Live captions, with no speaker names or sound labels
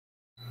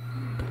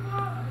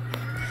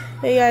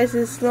Hey guys,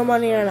 it's Snow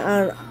Money and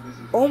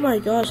oh my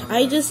gosh,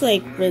 I just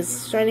like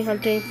was shiny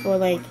hunting for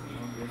like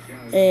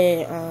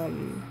I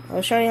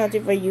was shiny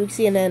hunting for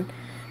Yuxi, and then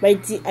I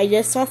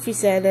just saw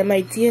Fisa, and then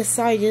my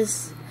DSI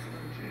just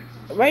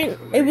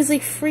it was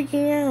like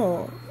freaking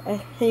out.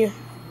 Hey,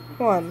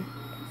 come on.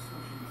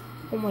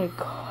 Oh my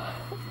god,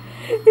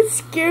 it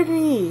scared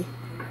me.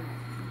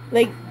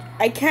 Like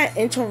I can't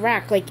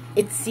interact. Like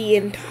it's the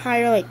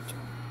entire like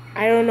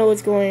I don't know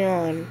what's going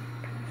on.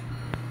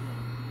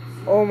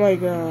 Oh my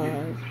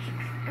god.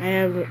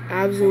 I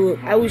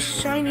was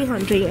shiny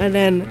hunting, and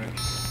then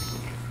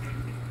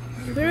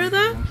hear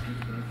that?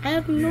 I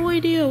have no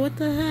idea what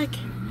the heck.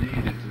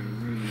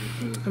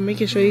 I'm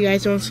making sure you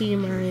guys don't see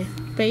my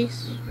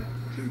face.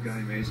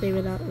 Save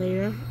it out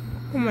later.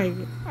 Oh my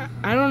god.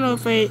 I don't know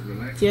if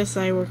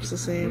DSI works the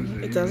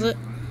same. It does it?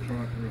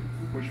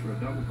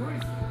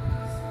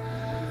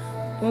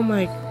 Oh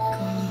my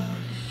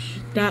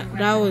gosh.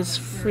 That was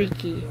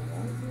freaky.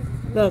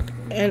 Look,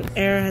 an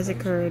error has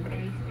occurred.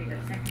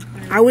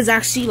 I was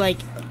actually like,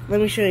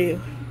 let me show you.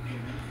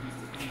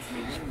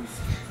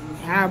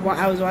 I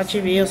was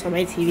watching videos on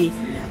my TV.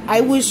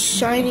 I was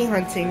shiny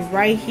hunting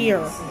right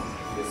here.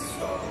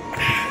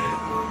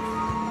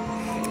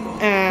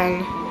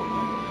 And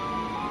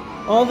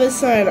all of a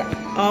sudden,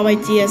 all my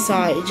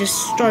DSI just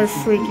started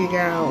freaking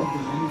out.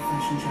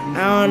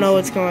 I don't know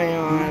what's going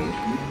on.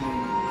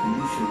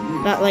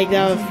 That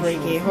was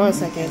freaky. Hold on a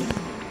second.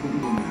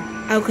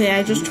 Okay,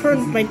 I just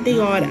turned my thing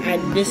on,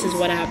 and this is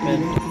what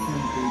happened.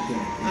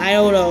 I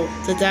don't know.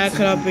 The data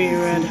could not be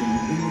read.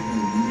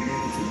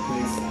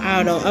 I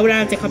don't know. I'm gonna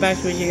have to come back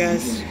with you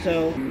guys.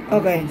 So,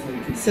 okay.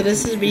 So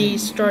this is me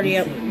starting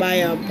up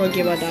my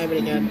Pokémon Diamond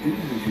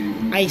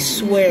again. I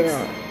swear,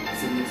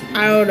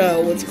 I don't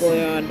know what's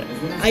going on.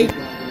 I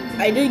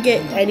didn't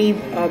get any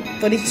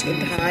footage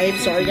in time.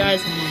 Sorry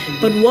guys.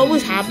 But what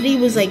was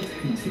happening was like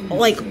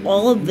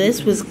all of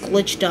this was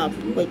glitched up.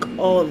 Like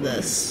all of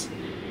this.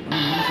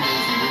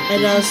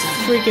 And that was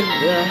freaking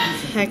the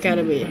heck out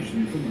of me.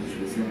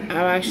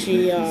 I'm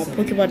actually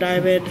Pokemon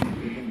Diamond.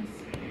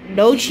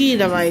 No cheating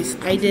device.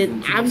 I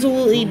did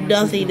absolutely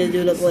nothing to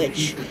do the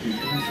glitch.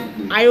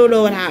 I don't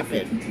know what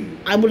happened.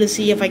 I'm gonna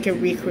see if I can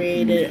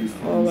recreate it.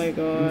 Oh my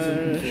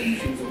gosh.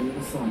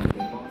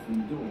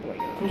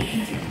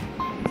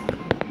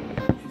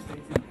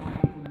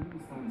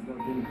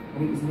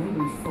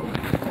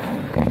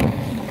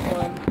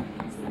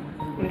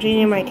 I'm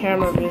changing my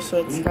camera view so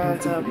it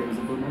stands up.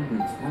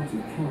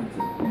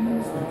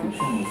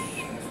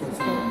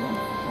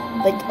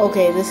 Like,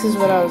 okay, this is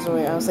what I was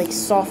doing. I was like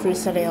soft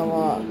resetting a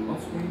lot.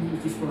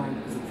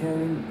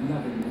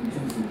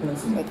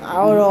 Like, I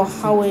don't know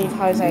how many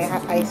times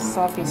I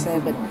soft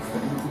reset, but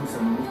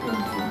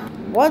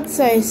once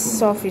I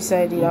soft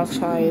reset the off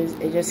tries,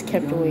 it just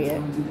kept doing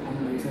it.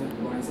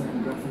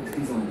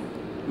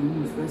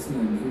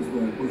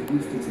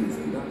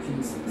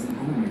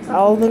 I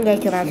don't think I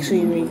can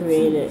actually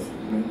recreate it.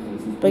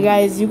 But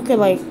guys, you could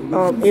like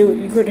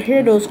you could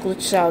hear those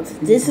glitch sounds.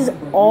 This is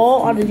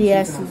all on the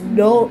DS.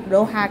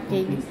 No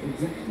hacking.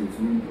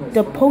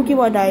 The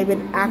Pokemon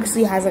Diamond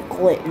actually has a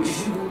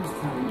glitch.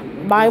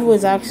 Mine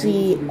was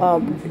actually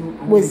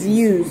was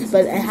used,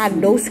 but it had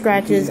no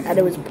scratches and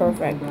it was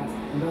perfect.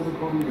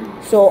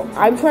 So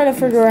I'm trying to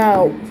figure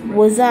out,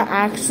 was that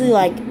actually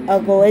like a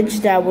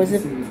glitch that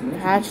wasn't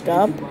patched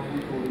up?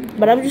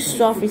 But I'm just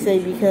soft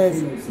resetting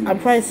because I'm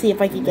trying to see if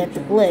I can get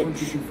the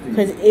glitch.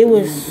 Because it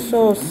was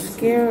so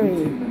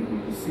scary.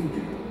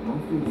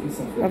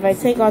 If I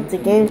take out the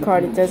game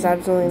card, it does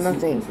absolutely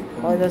nothing.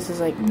 All it does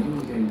is like,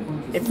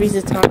 it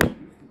freezes time.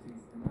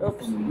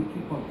 Oops.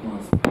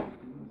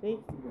 See?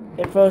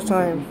 It froze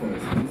time.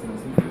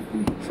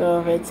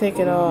 So if I take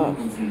it off.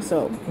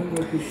 So,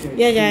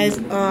 yeah guys,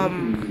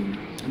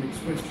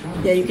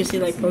 yeah, you can see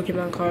like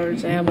Pokemon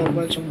cards. I have a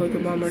bunch of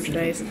Pokemon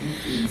merchandise.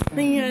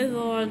 Thank you guys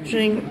for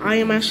watching. I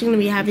am actually going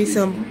to be having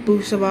some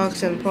booster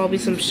box and probably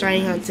some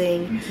shiny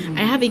hunting.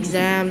 I have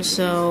exams,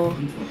 so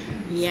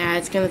yeah,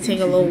 it's going to take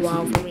a little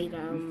while for me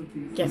to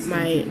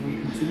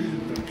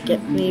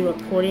get me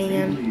recording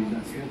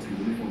again.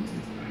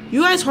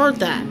 You guys heard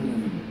that?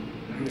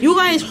 You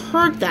guys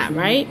heard that,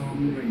 right?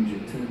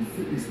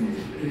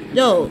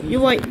 No, you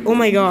like, oh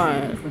my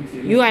god.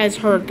 You guys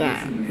heard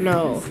that.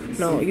 No,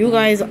 you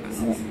guys,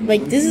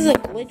 like, this is a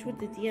glitch with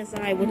the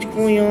DSI. What's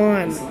going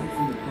on?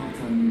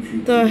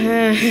 The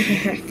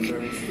heck?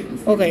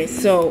 Okay,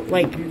 so,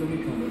 like,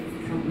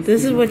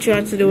 this is what you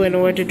have to do in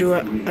order to do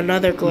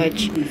another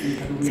glitch.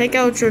 Take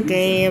out your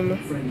game,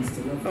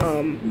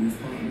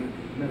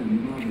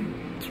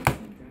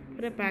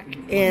 put it back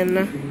in,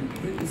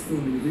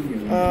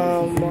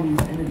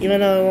 even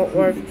though it won't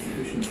work,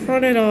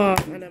 turn it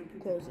off, and then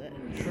close it.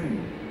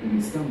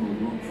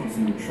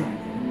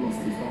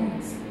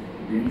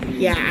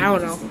 Yeah, I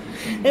don't know.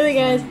 Anyway,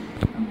 guys,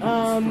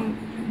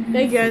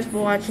 thank you guys for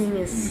watching,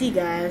 and see you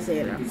guys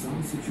later.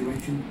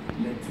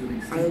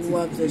 I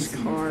love this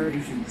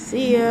card.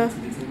 See ya.